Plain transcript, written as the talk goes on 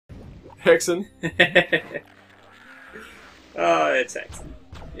HeXen. Oh, it's HeXen.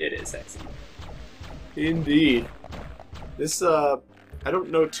 It is HeXen. Indeed. This, I don't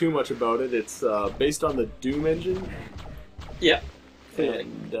know too much about it. It's based on the Doom engine. Yep.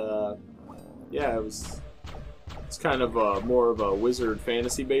 And, yeah, it's kind of more of a wizard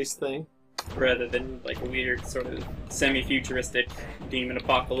fantasy-based thing. Rather than like a weird sort of semi-futuristic demon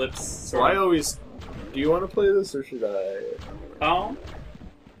apocalypse. So I always... Do you want to play this, or should I? Oh?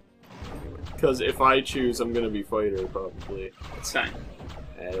 Because if I choose, I'm going to be fighter, probably. It's fine.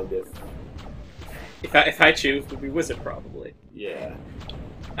 And If I choose, we'll be wizard, probably. Yeah.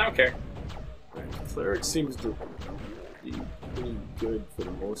 I don't care. Cleric seems to be pretty good for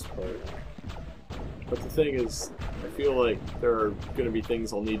the most part. But the thing is, I feel like there are going to be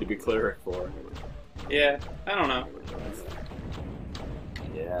things I'll need to be cleric for. Yeah, I don't know.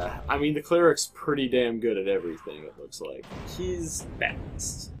 Yeah, I mean, the cleric's pretty damn good at everything, it looks like. He's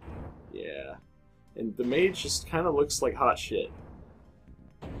balanced. Yeah. And the mage just kind of looks like hot shit.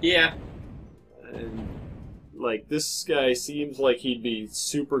 Yeah. And, like, this guy seems like he'd be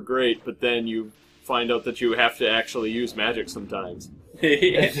super great, but then you find out that you have to actually use magic sometimes.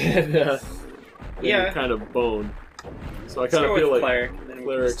 Yeah. Then you're kind of boned. So I kind of feel like cleric,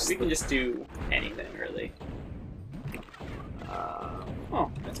 clerics... we can just do anything, really. Oh,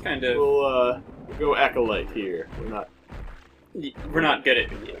 that's kind of... We'll go acolyte here. We're not good at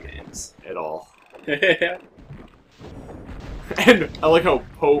video games. At all. Yep. And I like how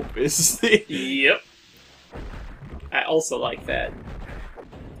Pope is the... I also like that.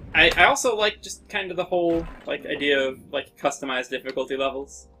 I also like just kind of the whole like idea of like customized difficulty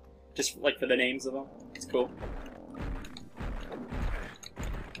levels. Just like for the names of them. It's cool.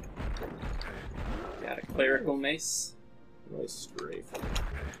 Got a clerical mace. Nice strafe.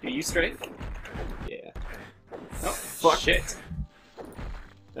 Do you strafe? Yeah. Oh, fuck. Shit.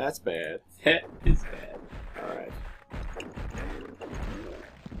 That's bad. That is bad. Alright.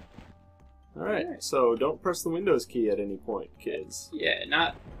 Alright, so don't press the Windows key at any point, kids. Yeah,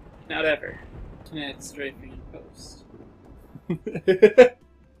 not ever. It's strafing post.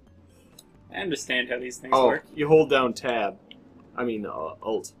 I understand how these things work. You hold down tab. I mean,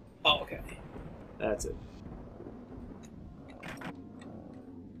 Alt. Oh, okay. That's it.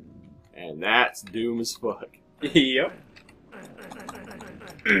 And that's Doom as fuck. Yep.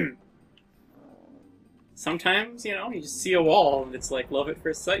 Sometimes, you just see a wall and it's like love at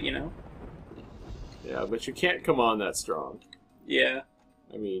first sight, Yeah, but you can't come on that strong. Yeah.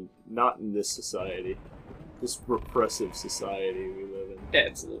 I mean, not in this society. This repressive society we live in.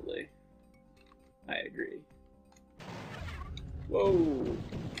 Absolutely. I agree. Whoa.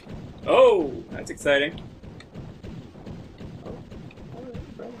 Oh, that's exciting.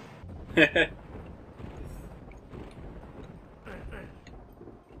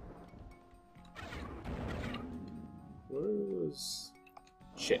 What was...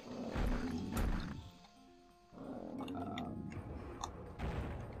 Shit. I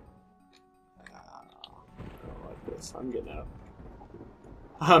don't like this. I'm getting out.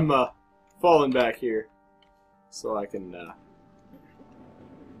 I'm falling back here so I can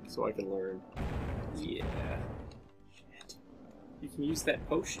learn. Yeah. Shit. You can use that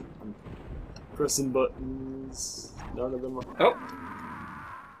potion. I'm pressing buttons. None of them are... Oh!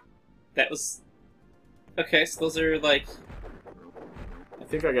 That was... Okay, so those are like... I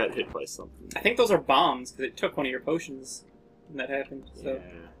think I got hit by something. I think those are bombs, because it took one of your potions when that happened, so...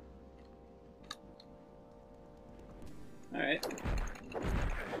 Yeah. Alright.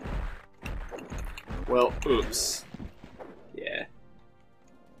 Well, oops. Yeah.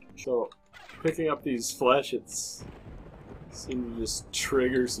 So, picking up these flechets seem to just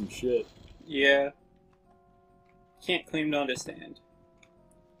trigger some shit. Yeah. Can't claim to understand.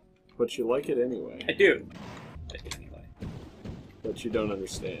 But you like it anyway. I do. Like it anyway. But you don't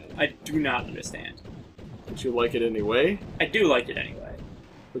understand. I do not understand. But you like it anyway? I do like it anyway.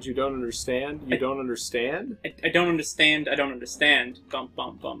 But you don't understand? You don't understand? I don't understand. I don't understand. Bum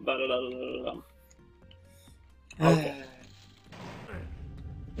bum bum ba da da da da. Okay.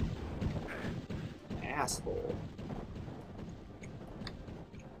 Asshole.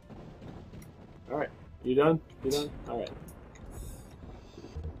 Alright. You done? You done? Alright.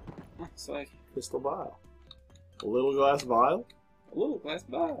 So I... Crystal vial. A little glass vial? A little glass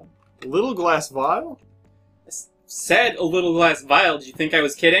vial. A little glass vial? I said a little glass vial. Did you think I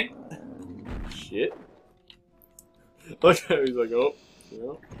was kidding? Shit. Look at him, he's like, oh,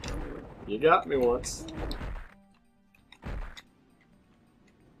 you got me once.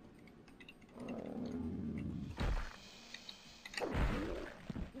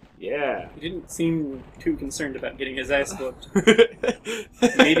 Yeah. He didn't seem too concerned about getting his ass whooped.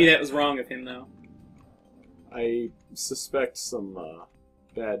 Maybe that was wrong of him, though. I suspect some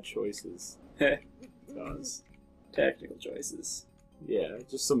bad choices. Because, Tactical choices. yeah,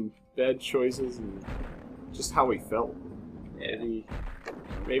 just some bad choices and just how he felt. Yeah.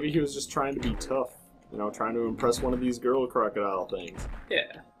 Maybe he was just trying to be tough. You know, trying to impress one of these girl crocodile things.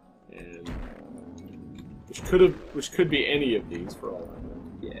 Yeah. And which could be any of these for all I know.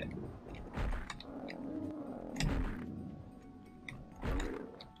 Yeah.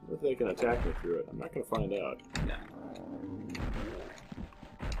 What if they can attack me through it? I'm not gonna find out. No.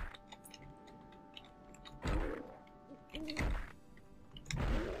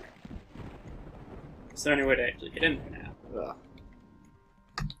 Is there any way to actually get in there now?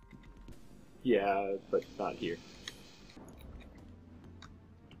 Yeah, but not here.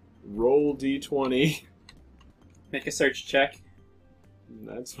 Roll d20. Make a search check.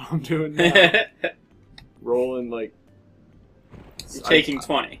 That's what I'm doing now. Rolling like... You're taking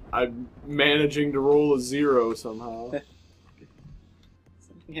 20. I'm managing to roll a 0 somehow.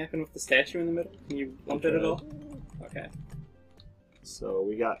 Something happened with the statue in the middle? Can you bump it at all? Okay. So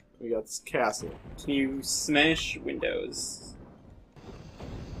we got this castle. Can you smash windows?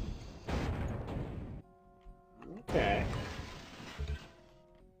 Okay.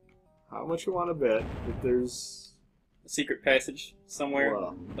 How much you want to bet that there's A secret passage somewhere,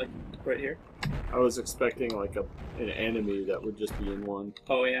 Well, like right here? I was expecting like an enemy that would just be in one.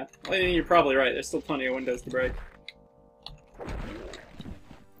 Oh yeah. Well, you're probably right. There's still plenty of windows to break.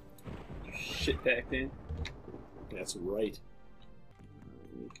 Shit packed in. That's right.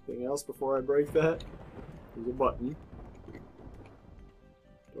 Anything else before I break that? There's a button.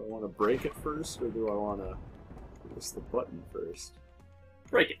 Do I want to break it first, or do I want to press the button first?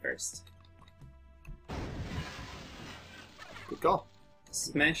 Break it first. Good call.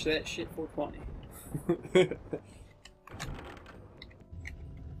 Smash that shit for 20.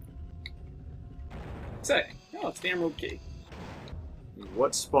 Exciting. Oh, it's the Emerald Key.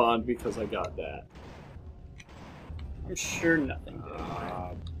 What spawned because I got that? I'm sure nothing did.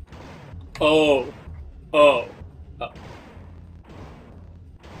 Oh. Oh. Oh.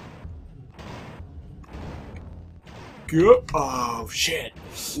 Good. Oh shit.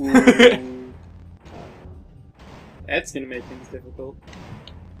 Ooh. That's gonna make things difficult.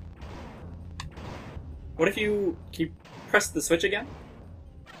 What if you press the switch again?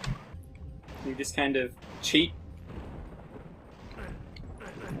 You just kind of cheat.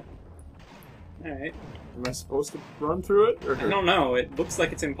 Alright. Am I supposed to run through it? Or? I don't know, it looks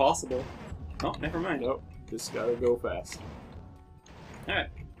like it's impossible. Oh, never mind. Nope. Just gotta go fast. Alright.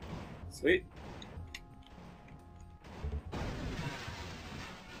 Sweet.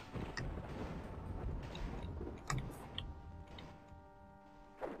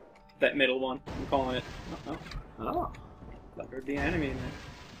 That middle one, I'm calling it. Oh, Oh. thought there'd be an enemy in there.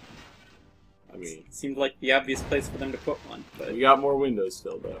 I mean, It seemed like the obvious place for them to put one, but we got more windows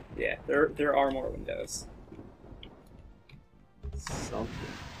still, though. yeah, there are more windows. Something.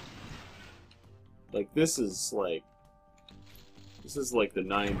 Like, this is like the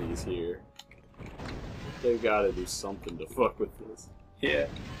 90s here. They've got to do something to fuck with this. Yeah.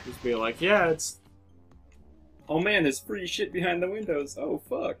 Just being like, yeah, it's... Oh man, there's free shit behind the windows. Oh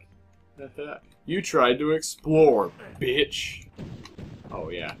fuck. You tried to explore, bitch. Oh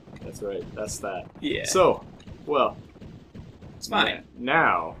yeah, that's right. That's that. Yeah. So, well, It's fine.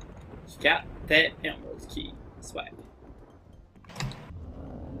 now, Got that emerald key. Swag.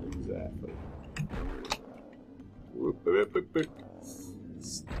 exactly. Whoop, whoop, whoop, whoop.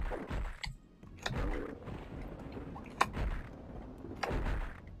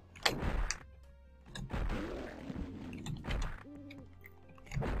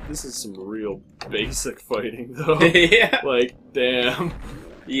 This is some real basic fighting, though. Yeah. Like, damn.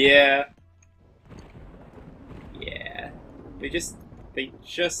 Yeah. Yeah. They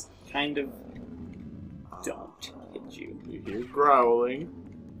just kind of don't hit you. You hear growling,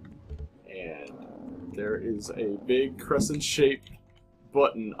 and there is a big crescent-shaped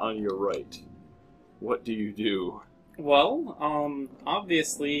button on your right. What do you do? Well,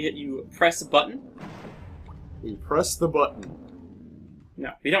 obviously you press a button. We press the button.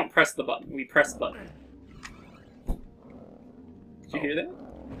 No, we don't press the button. We press button. Did you hear that?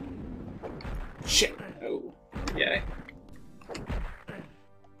 Shit! Oh. Yeah.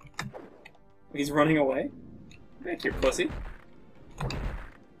 He's running away? Back here, pussy.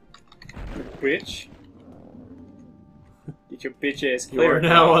 You bitch. Get your bitch ass You clear. are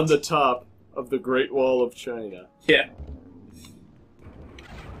now on the top of the Great Wall of China. Yeah.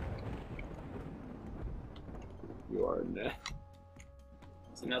 You are now.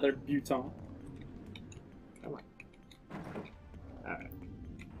 It's another buton. Come on. Alright.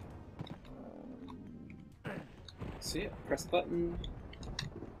 So yeah, press the button.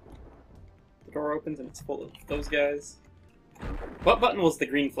 The door opens and it's full of those guys. What button was the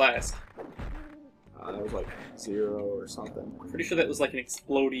green flask? That was like 0 or something. Pretty sure that was like an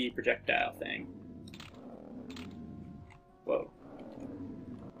explodey projectile thing. Whoa.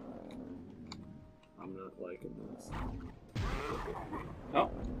 I'm not liking this. Oh.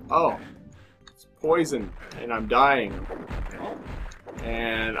 Oh. It's poison, and I'm dying. Oh.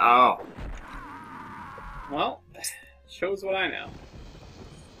 And, oh. Well, shows what I know.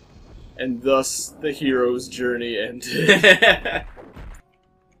 And thus, the hero's journey ended.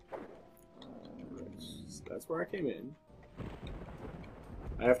 That's where I came in.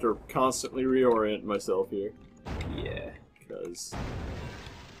 I have to constantly reorient myself here. Yeah. Because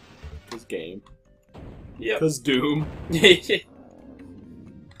game. Yep. Because Doom. You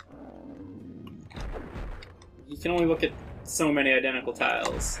can only look at so many identical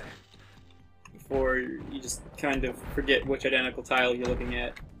tiles before you just kind of forget which identical tile you're looking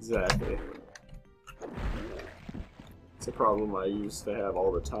at. Exactly. It's a problem I used to have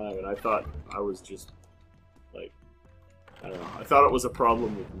all the time, and I thought I was just, like, I don't know, I thought it was a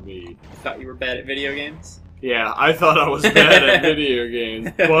problem with me. You thought you were bad at video games? Yeah, I thought I was bad at video games,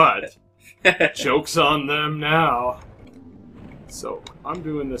 but joke's on them now. So, I'm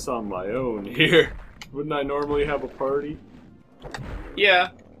doing this on my own here. Wouldn't I normally have a party?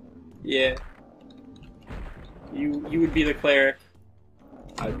 Yeah. Yeah. You would be the cleric.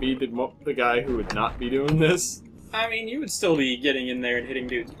 I'd be the guy who would not be doing this. I mean, you would still be getting in there and hitting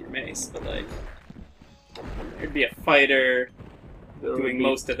dudes with your mace, but like, there'd be a fighter doing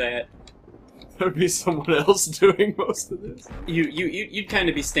most of that. There'd be someone else doing most of this. You'd kind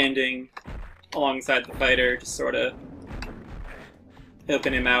of be standing alongside the fighter, just sort of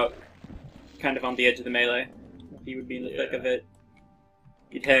helping him out, kind of on the edge of the melee. He would be in the thick of it.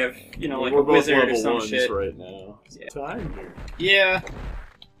 You'd have, you know, like a wizard or some shit. Right now. Yeah. Time here. Yeah.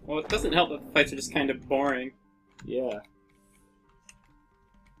 Well, it doesn't help that the fights are just kind of boring. Yeah.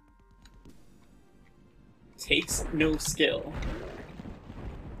 Takes no skill.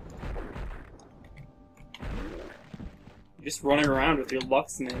 You're just running around with your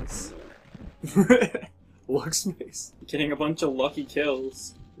Lux Mace. Lux Mace? Getting a bunch of lucky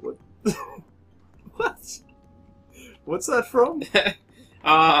kills. What? What? What's that from?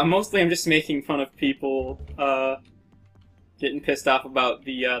 Mostly I'm just making fun of people, getting pissed off about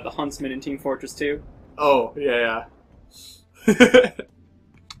the Huntsman in Team Fortress 2. Oh, yeah.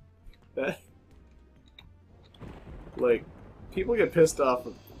 That, like, people get pissed off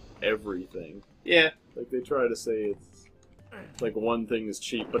of everything. Yeah. Like, they try to say it's, like, one thing is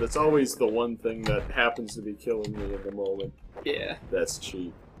cheap, but it's always the one thing that happens to be killing me in the moment. Yeah. That's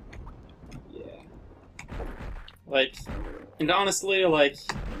cheap. Yeah. Like, and honestly, like,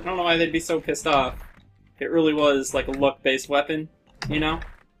 I don't know why they'd be so pissed off. It really was, like, a luck-based weapon, you know?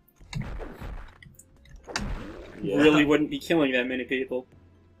 Yeah. Really wouldn't be killing that many people.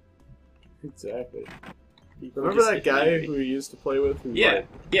 Exactly. People Remember just that guy who we used to play with? Who, Yeah, like,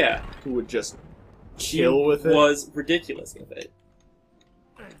 yeah. who would just kill with it? Was ridiculous with it.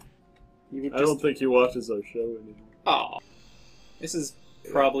 You would I don't think he watches our show anymore. Oh. This is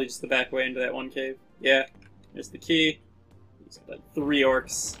probably just the back way into that one cave. Yeah. There's the key. There's like 3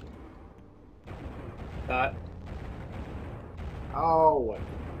 orcs. Thought. Oh, what?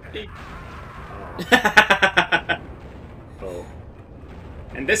 Eek. Oh. Oh.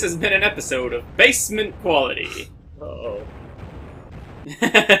 And this has been an episode of Basement Quality. Uh-oh.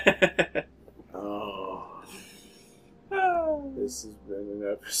 Oh. This has been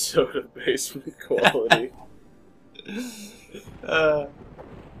an episode of Basement Quality.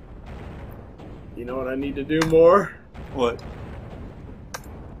 You know what I need to do more? What?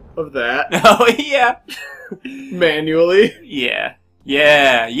 Of that. Oh, yeah. Manually. Yeah.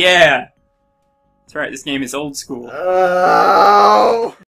 Yeah, yeah. That's right, this game is old school. Oh.